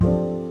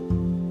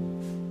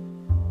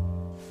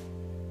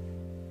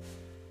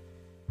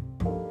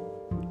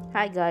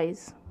Hi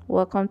guys,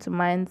 welcome to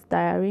Mind's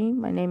Diary.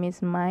 My name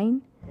is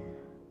Mind.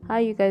 How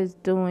you guys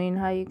doing?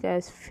 How you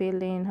guys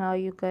feeling? How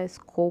you guys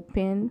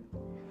coping?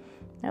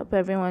 I hope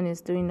everyone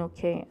is doing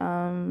okay.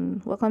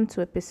 Welcome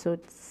to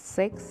episode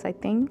 6, I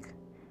think.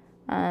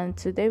 And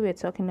today we're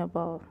talking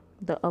about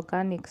the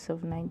organics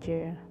of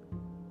Nigeria,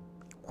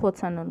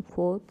 quote and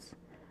unquote,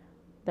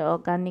 the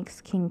organic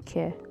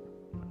skincare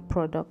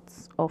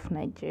products of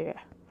Nigeria.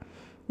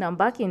 Now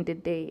back in the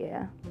day,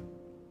 yeah,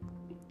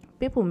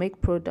 people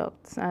make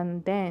products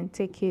and then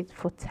take it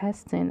for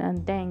testing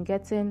and then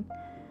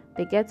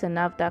they get a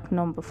NAFDAC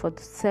number for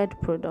the said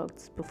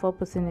products before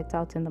putting it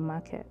out in the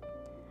market.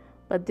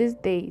 But these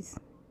days,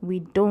 we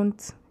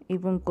don't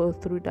even go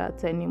through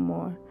that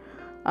anymore.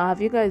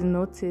 Have you guys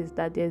noticed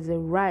that there's a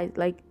rise,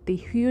 like the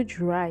huge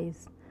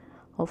rise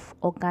of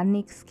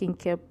organic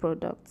skincare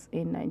products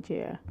in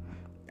Nigeria?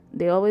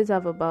 They always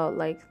have about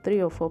like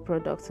 3 or 4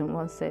 products in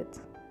one set.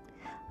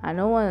 And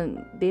no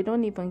one, they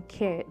don't even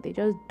care. They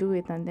just do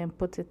it and then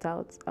put it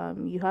out.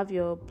 You have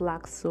your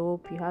black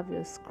soap, you have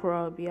your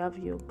scrub, you have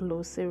your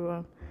glow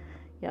serum,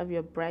 you have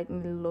your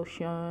brightening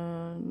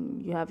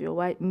lotion, you have your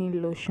whitening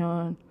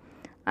lotion,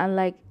 and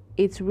like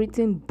it's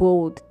written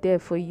bold there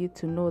for you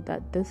to know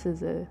that this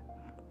is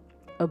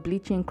a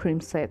bleaching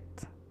cream set.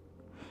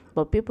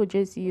 But people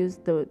just use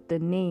the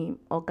name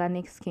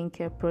organic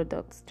skincare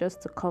products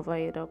just to cover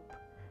it up.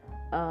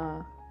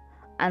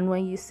 And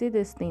when you see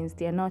these things,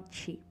 they're not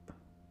cheap.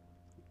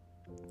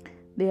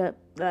 They are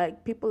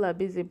like people are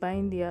busy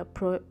buying their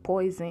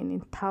poison in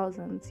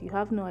thousands. You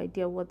have no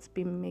idea what's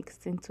been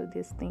mixed into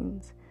these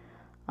things.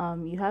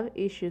 You have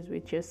issues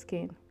with your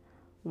skin.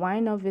 Why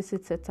not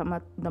visit a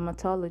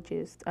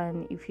dermatologist?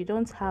 And if you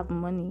don't have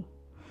money,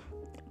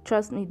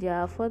 trust me, there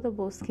are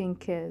affordable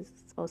skincare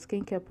or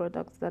skincare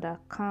products that are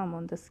calm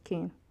on the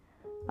skin.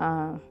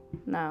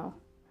 Now,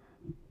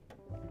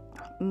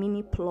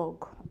 mini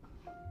plug.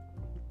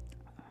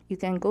 You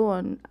can go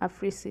on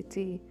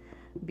Africity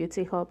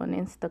Beauty Hub on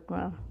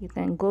Instagram. You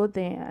can go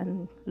there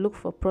and look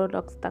for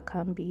products that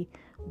can be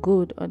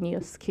good on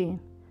your skin.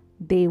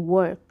 They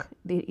work.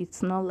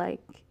 It's not like,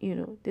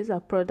 these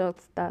are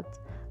products that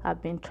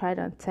have been tried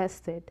and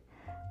tested.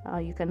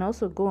 You can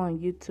also go on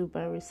YouTube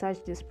and research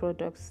these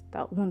products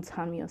that won't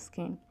harm your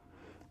skin.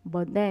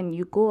 But then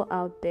you go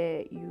out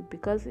there,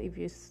 because if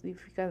you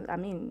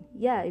can,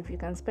 if you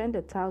can spend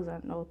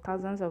 1,000 or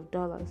thousands of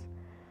dollars,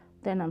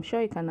 then I'm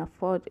sure you can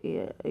afford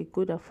a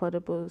good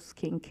affordable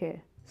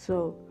skincare.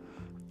 So,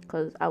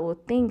 because I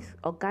would think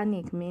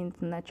organic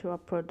means natural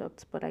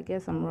products, but I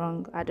guess I'm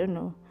wrong. I don't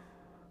know.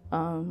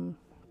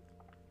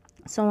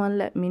 Someone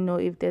let me know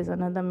if there's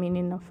another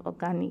meaning of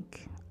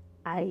organic.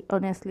 I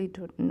honestly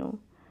don't know.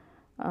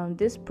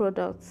 These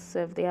products,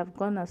 if they have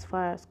gone as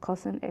far as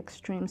causing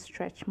extreme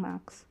stretch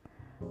marks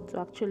to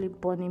actually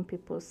burning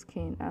people's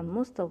skin, and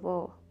most of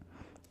all,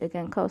 it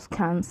can cause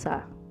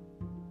cancer.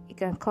 It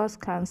can cause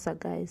cancer,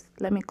 guys.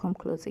 Let me come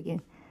close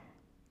again.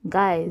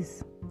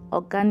 Guys,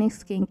 organic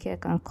skincare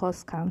can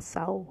cause cancer.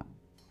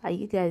 Are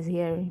you guys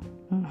hearing?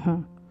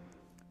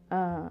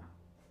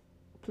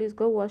 Please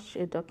go watch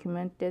a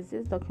document. There's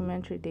this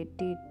documentary they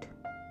did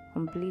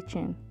on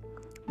bleaching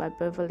by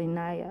Beverly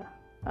Naya.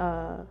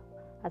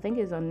 I think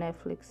it's on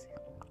Netflix.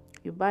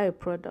 You buy a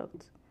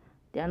product,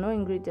 there are no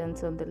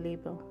ingredients on the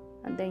label,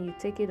 and then you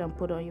take it and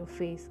put on your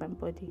face and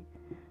body.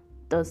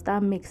 Does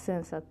that make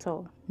sense at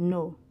all?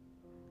 No.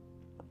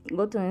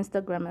 Go to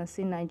Instagram and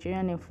see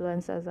Nigerian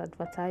influencers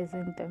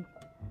advertising them.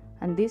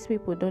 And these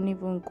people don't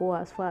even go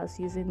as far as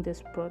using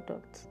this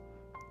product.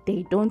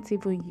 They don't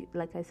even,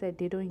 like I said,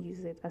 they don't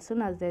use it. As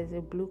soon as there's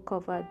a blue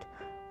covered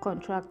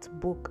contract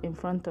book in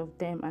front of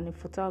them and a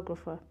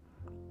photographer,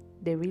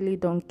 they really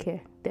don't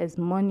care. There's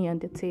money on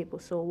the table,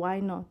 so why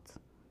not?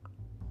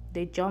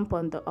 They jump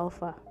on the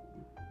offer.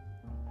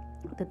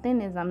 The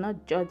thing is, I'm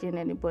not judging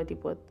anybody,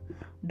 but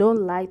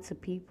don't lie to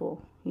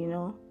people,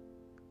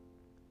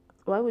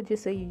 Why would you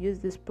say you use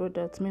this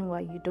product,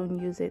 meanwhile you don't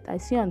use it? I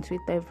see on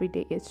Twitter every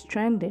day, it's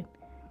trending.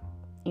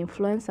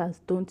 Influencers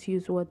don't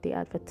use what they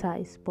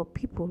advertise, but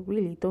people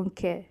really don't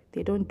care.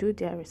 They don't do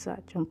their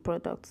research on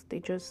products. They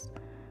just,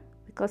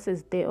 because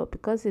it's there or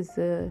because it's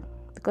their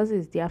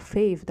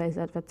fave that is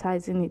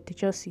advertising it, they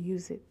just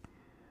use it.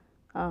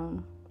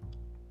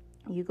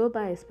 You go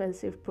buy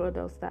expensive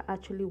products that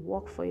actually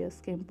work for your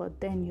skin,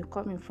 but then you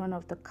come in front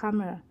of the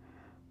camera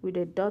with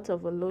a dot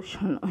of a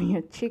lotion on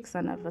your cheeks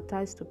and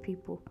advertise to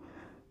people.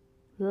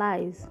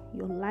 Lies.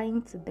 You're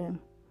lying to them.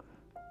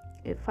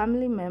 A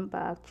family member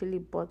actually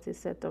bought a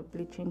set of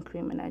bleaching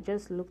cream, and I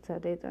just looked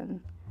at it and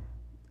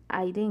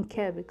I didn't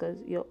care because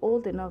you're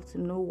old enough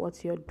to know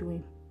what you're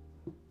doing.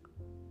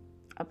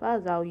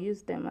 Perhaps I'll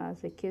use them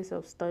as a case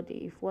of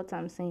study. If what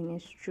I'm saying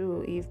is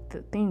true, if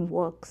the thing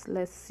works,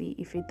 let's see.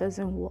 If it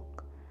doesn't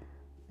work,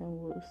 then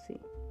we'll see.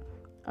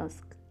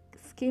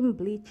 Skin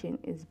bleaching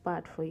is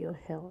bad for your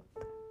health,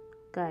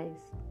 guys.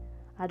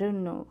 I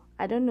don't know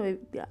if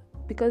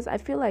because I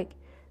feel like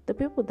the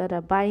people that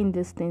are buying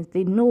these things,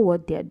 they know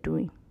what they're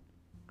doing.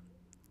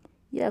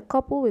 Yeah,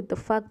 coupled with the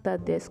fact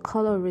that there's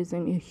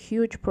colorism, a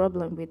huge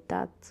problem with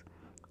that.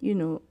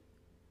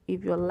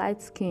 if you're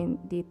light skin,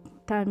 they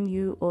term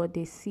you or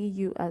they see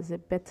you as a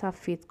better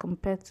fit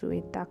compared to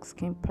a dark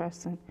skinned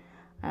person.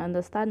 I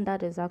understand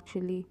that is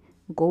actually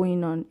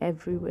going on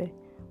everywhere,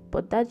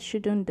 but that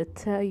shouldn't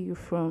deter you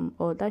from,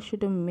 or that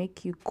shouldn't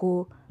make you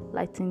go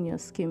lighten your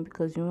skin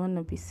because you want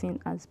to be seen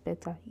as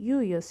better. You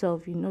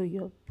yourself, you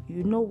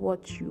know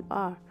what you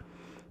are.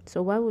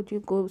 So why would you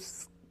go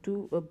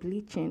do a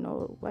bleaching,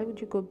 or why would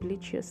you go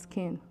bleach your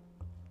skin?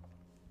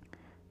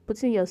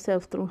 Putting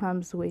yourself through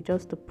harm's way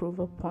just to prove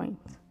a point.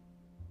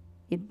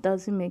 It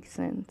doesn't make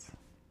sense.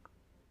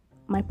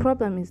 My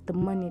problem is the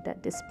money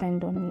that they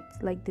spend on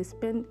it. Like, they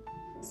spend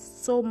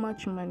so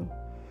much money.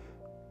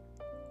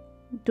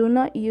 Do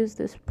not use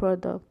these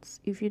products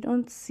if you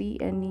don't see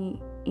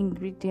any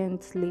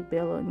ingredients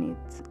label on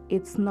it.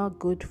 It's not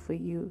good for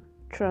you.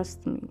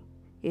 Trust me,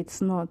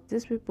 it's not.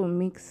 These people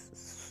mix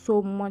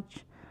so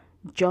much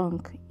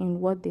junk in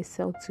what they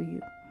sell to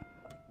you.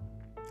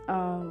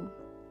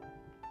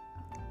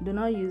 Do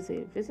not use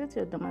it. Visit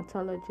your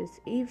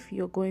dermatologist if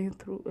you're going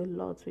through a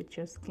lot with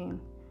your skin.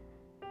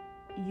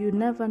 You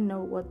never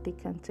know what they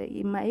can tell.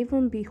 It might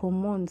even be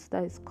hormones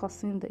that is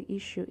causing the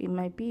issue. It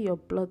might be your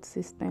blood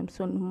system.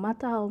 So no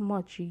matter how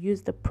much you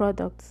use the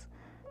products,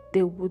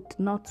 they would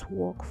not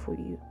work for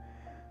you.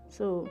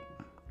 So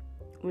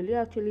will you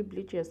actually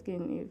bleach your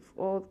skin if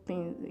all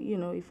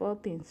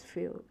things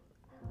fail?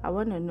 I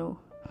want to know.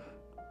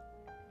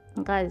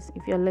 Guys,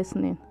 if you're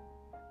listening,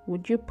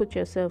 would you put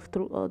yourself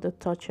through all the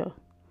torture?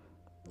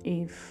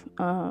 If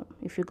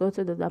you go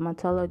to the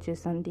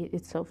dermatologist and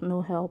it's of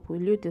no help,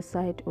 will you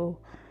decide, oh,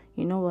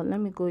 you know what, let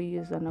me go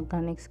use an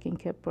organic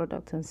skincare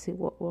product and see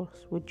what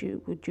works? Would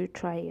you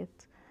try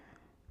it?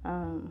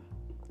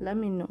 Let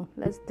me know.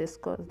 Let's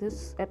discuss.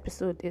 This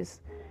episode is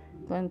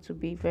going to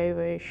be very,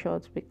 very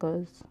short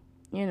because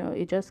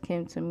it just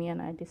came to me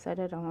and I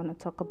decided I want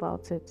to talk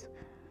about it.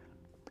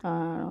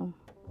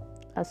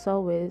 As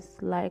always,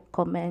 like,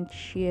 comment,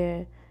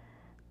 share.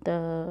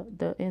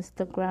 The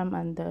Instagram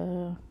and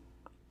the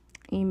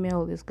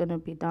email is gonna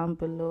be down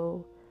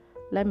below.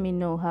 Let me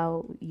know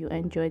how you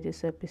enjoyed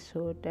this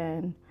episode,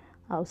 and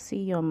I'll see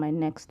you on my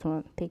next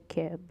one. Take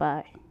care.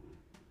 Bye.